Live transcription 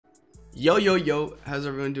Yo, yo, yo, how's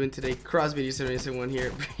everyone doing today? CrossVideo781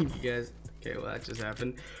 here, bringing you guys, okay, well that just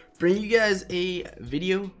happened, bringing you guys a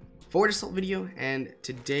video, Forward Assault video, and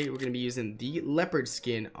today we're going to be using the Leopard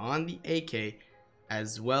skin on the AK,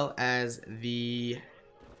 as well as the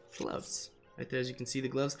gloves, right there as you can see the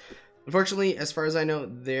gloves. Unfortunately, as far as I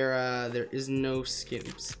know, there is no skin,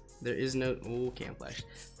 oops, there is no, oh, cam flash,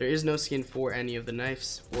 there is no skin for any of the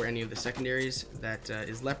knives, or any of the secondaries that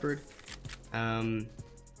is Leopard.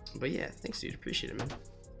 But yeah, thanks dude, appreciate it, man.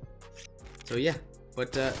 So yeah,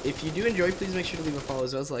 but if you do enjoy, please make sure to leave a follow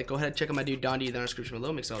as well as like. Go ahead, check out my dude Dondi in the description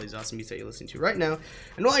below, makes all these awesome beats that you're listening to right now.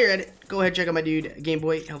 And while you're at it, go ahead, check out my dude Game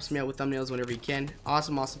Boy, helps me out with thumbnails whenever you can.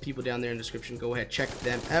 Awesome people down there in the description, go ahead, check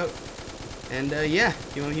them out. And yeah,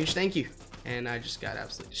 give them a huge thank you. And I just got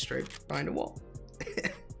absolutely destroyed behind a wall.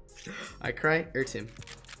 I cry, Tim.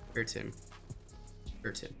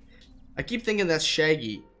 I keep thinking that's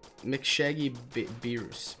Shaggy. McShaggy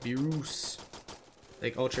Beerus,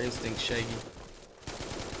 like Ultra Instinct Shaggy.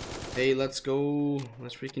 Hey, let's go.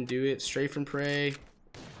 Let's freaking do it. Stray from prey.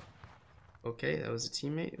 Okay, that was a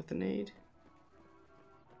teammate with a nade.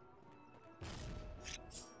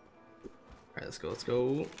 Alright, let's go. Let's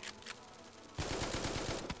go.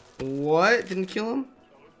 What? Didn't kill him?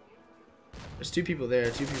 There's two people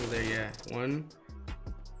there. Yeah. One.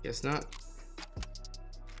 Guess not.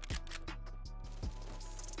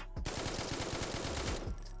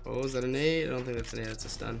 Oh, is that a nade? I don't think that's a nade, that's a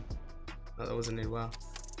stun. Oh, that was a nade, wow.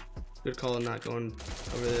 Good call on not going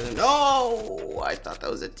over there. No! I thought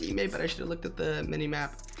that was a teammate, but I should have looked at the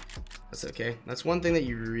mini-map. That's okay. That's one thing that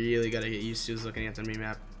you really gotta get used to, is looking at the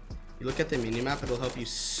mini-map. You look at the mini-map, it'll help you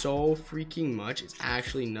so freaking much. It's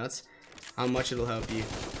actually nuts how much it'll help you.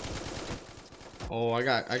 Oh, I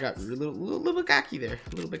got a little bit cocky there.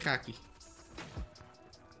 A little bit cocky.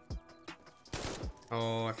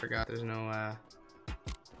 Oh, I forgot there's no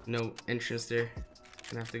entrance there.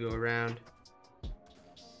 Gonna have to go around.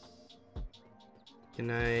 Can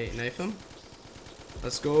I knife him?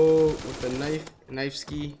 Let's go with the knife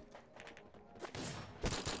ski.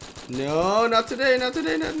 No, not today, not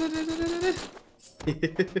today.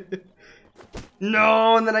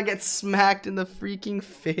 No, and then I get smacked in the freaking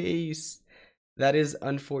face. That is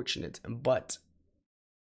unfortunate, but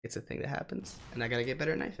it's a thing that happens, and I gotta get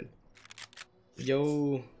better at knifing.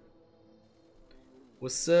 Yo.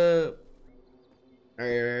 What's up?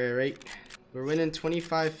 Alright, we're winning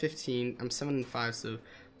 25-15. I'm 7-5, so the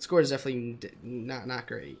score is definitely not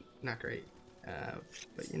great,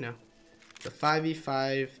 but you know, the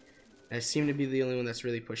 5v5. I seem to be the only one that's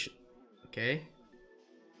really pushing. Okay.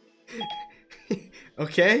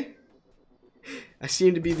 Okay. I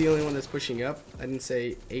seem to be the only one that's pushing up. I didn't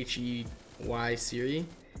say H-E-Y Siri,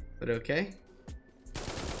 but okay.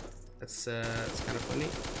 That's kind of funny.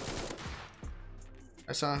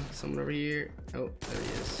 I saw someone over here. Oh, there he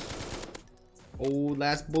is. Oh,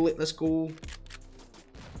 last bullet. Let's go.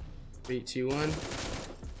 3, 2, 1.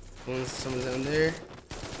 Someone's down there.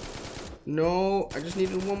 No, I just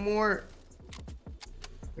needed one more.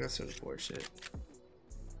 That's unfortunate.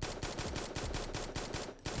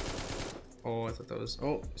 Oh, I thought that was.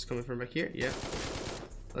 Oh, it's coming from back here. Yeah.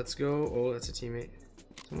 Let's go. Oh, that's a teammate.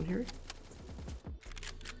 Someone here?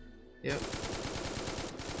 Yep.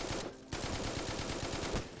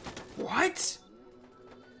 What?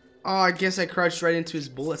 Oh, I guess I crouched right into his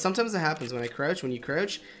bullet. Sometimes that happens when I crouch. When you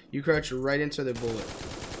crouch right into the bullet.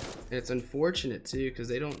 And it's unfortunate too, because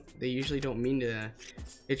they usually don't mean to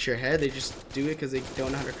hit your head. They just do it because they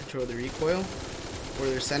don't know how to control the recoil, or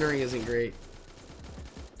their centering isn't great.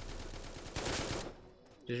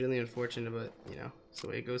 Which is really unfortunate, but you know, it's the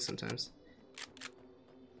way it goes sometimes.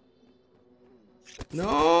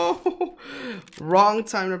 No! Wrong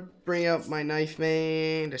time to bring out my knife,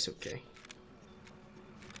 man. That's okay.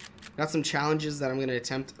 Got some challenges that I'm gonna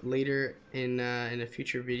attempt later in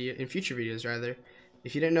future videos rather.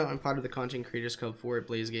 If you didn't know, I'm part of the Content Creators Club for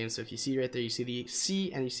Blaze Games. So if you see right there, you see the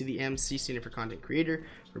C and you see the M. C standing for Content Creator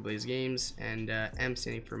for Blaze Games, and M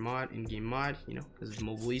standing for Mod, in-game mod. You know, because it's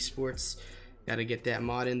mobile esports. Got to get that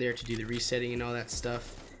mod in there to do the resetting and all that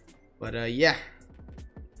stuff. But yeah.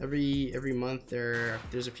 Every month there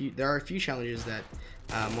are a few challenges that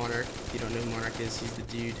Monarch, if you don't know who Monarch is, he's the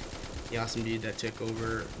dude, the awesome dude that took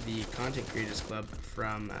over the Content Creators Club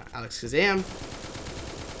from Alex Kazam.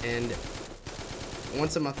 And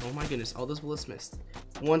once a month, oh my goodness, all those bullets missed.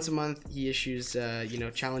 Once a month he issues you know,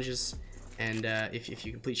 challenges, and if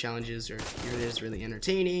you complete challenges, or if your unit is really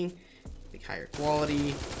entertaining, like higher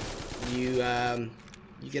quality, you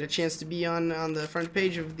get a chance to be on the front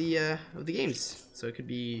page of the games. So it could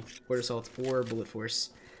be Forward Assault or Bullet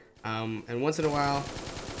Force. And once in a while,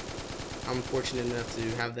 I'm fortunate enough to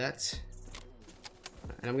have that.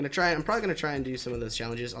 And I'm probably gonna try and do some of those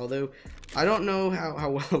challenges, although I don't know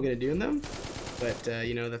how well I'm gonna do in them. But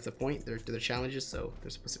you know, that's the point. They're challenges, so they're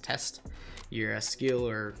supposed to test your skill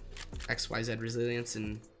or XYZ resilience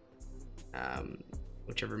in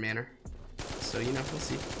whichever manner. So you know, we'll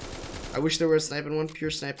see. I wish there was a sniper one,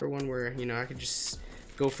 pure sniper one, where you know I could just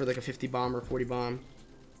go for like a 50 bomb or 40 bomb,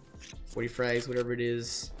 40 frags, whatever it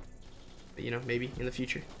is. But you know, maybe in the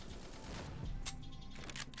future.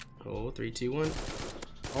 Oh, 3, 2, 1.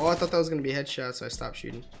 Oh, I thought that was gonna be a headshot, so I stopped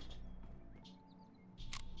shooting.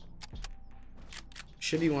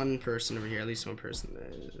 Should be one person over here, at least one person.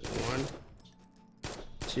 1,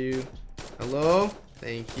 2. Hello.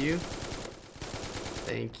 Thank you.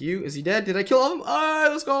 Thank you. Is he dead? Did I kill all of them? Ah,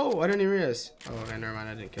 let's go. I didn't even realize. Oh, okay, never mind.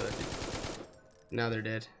 I didn't kill it. Now they're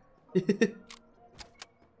dead.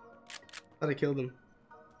 Thought I killed them.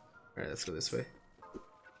 All right, let's go this way.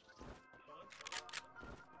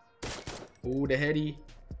 Ooh, the heady.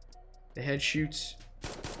 The head shoots.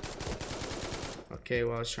 Okay,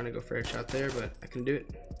 well, I was trying to go for a shot there, but I couldn't do it.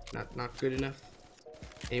 Not good enough.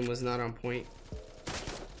 Aim was not on point.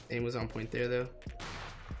 Aim was on point there, though.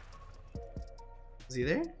 Is he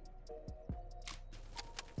there?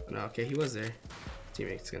 Oh, no, okay, he was there.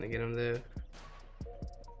 Teammate's gonna get him there.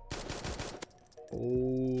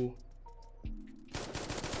 Oh.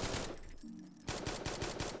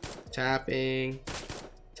 Tapping.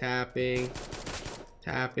 Tapping.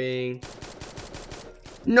 Tapping.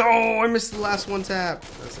 No, I missed the last one tap.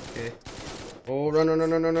 That's okay. Oh, run, run,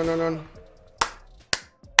 run, run, run, run, run.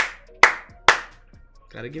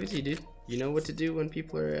 Gotta give it to you, dude. You know what to do when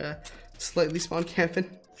people are slightly spawn camping.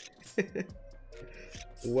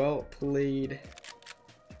 Well played.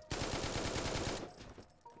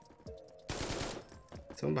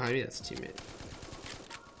 Someone behind me, that's a teammate.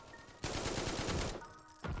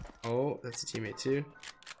 Oh, that's a teammate too.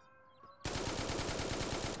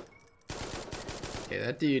 Okay,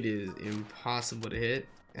 that dude is impossible to hit.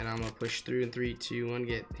 And I'm gonna push through in 3, 2, 1,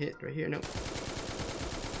 get hit right here. Nope.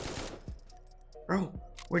 Bro,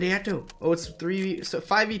 where'd they at though? Oh, it's 3v, so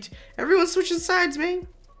 5v2. Everyone's switching sides, man.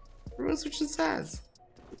 Everyone's switching sides.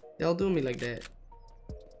 Y'all doing me like that.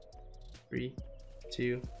 3,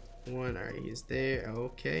 2, 1. Alright, he's there.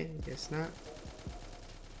 Okay, guess not.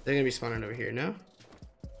 They're gonna be spawning over here, no?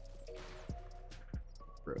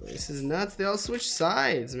 Bro, this is nuts. They all switch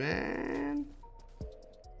sides, man.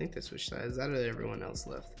 I think they switched sides. That or everyone else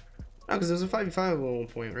left. No, because there was a 5v5 at one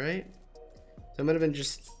point, right? So it might have been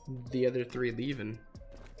just the other 3 leaving.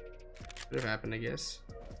 Could have happened, I guess.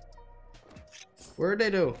 Where'd they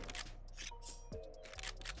go?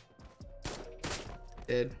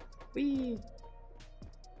 Dead. Whee!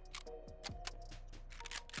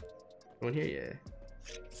 One here, yeah.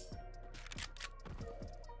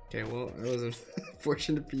 Okay, well, that was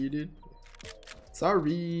unfortunate for you, dude.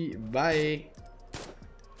 Sorry. Bye.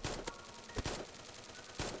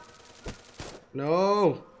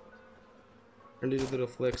 No. And do the little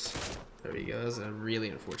flicks. There we go. That was a really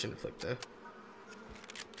unfortunate flick, though.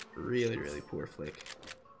 Really, really poor flick.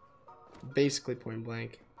 Basically point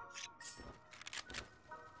blank.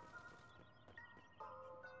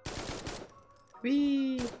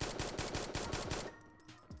 Whee!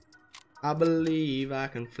 I believe I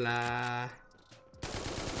can fly.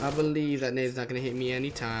 I believe that nade's not gonna hit me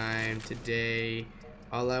anytime today.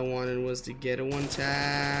 All I wanted was to get a 1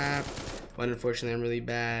 tap. But unfortunately, I'm really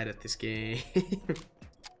bad at this game.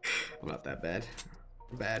 I'm not that bad.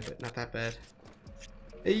 I'm bad, but not that bad.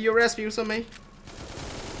 Hey, yo, Raspy, what's up, man?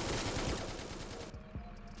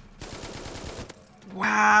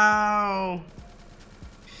 Wow!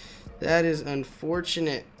 That is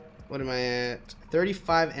unfortunate. What am I at?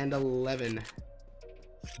 35 and 11.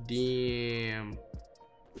 Damn.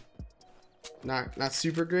 Not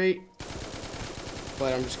super great.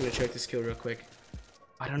 But I'm just gonna choke this kill real quick.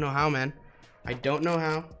 I don't know how, man. I don't know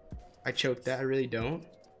how. I choked that. I really don't.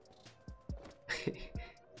 It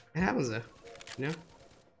happens though, you know?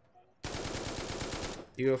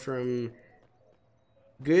 You go from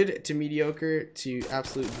good to mediocre to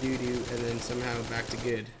absolute doo-doo and then somehow back to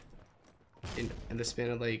good in the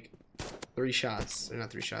span of like 3 shots. Or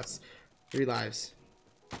not 3 shots. 3 lives.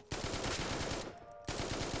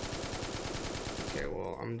 Okay,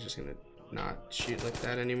 well, I'm just gonna not shoot like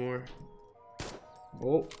that anymore.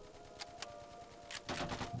 Oh.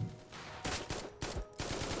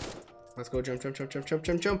 Let's go jump, jump, jump, jump, jump,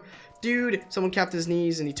 jump, jump. Dude, someone capped his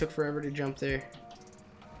knees and he took forever to jump there.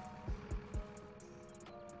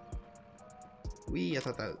 Wee, I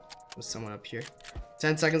thought that was someone up here.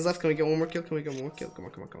 10 seconds left. Can we get one more kill? Can we get one more kill? Come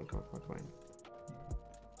on, come on, come on, come on, come on, come on.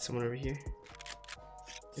 Someone over here.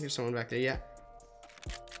 There's someone back there. Yeah.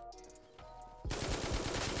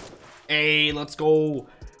 Hey, let's go.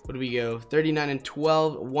 What do we go? 39 and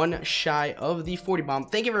 12, one shy of the 40 bomb.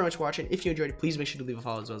 Thank you very much for watching. If you enjoyed it, please make sure to leave a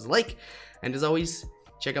follow as well as a like. And as always,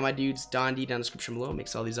 check out my dudes Don D down in the description below.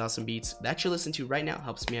 Makes all these awesome beats that you're listening to right now.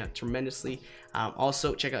 Helps me out tremendously.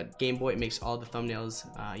 Also, check out Game Boy. It makes all the thumbnails,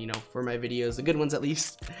 you know, for my videos, the good ones at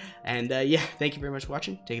least. And yeah, thank you very much for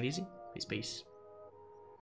watching. Take it easy. Peace, peace.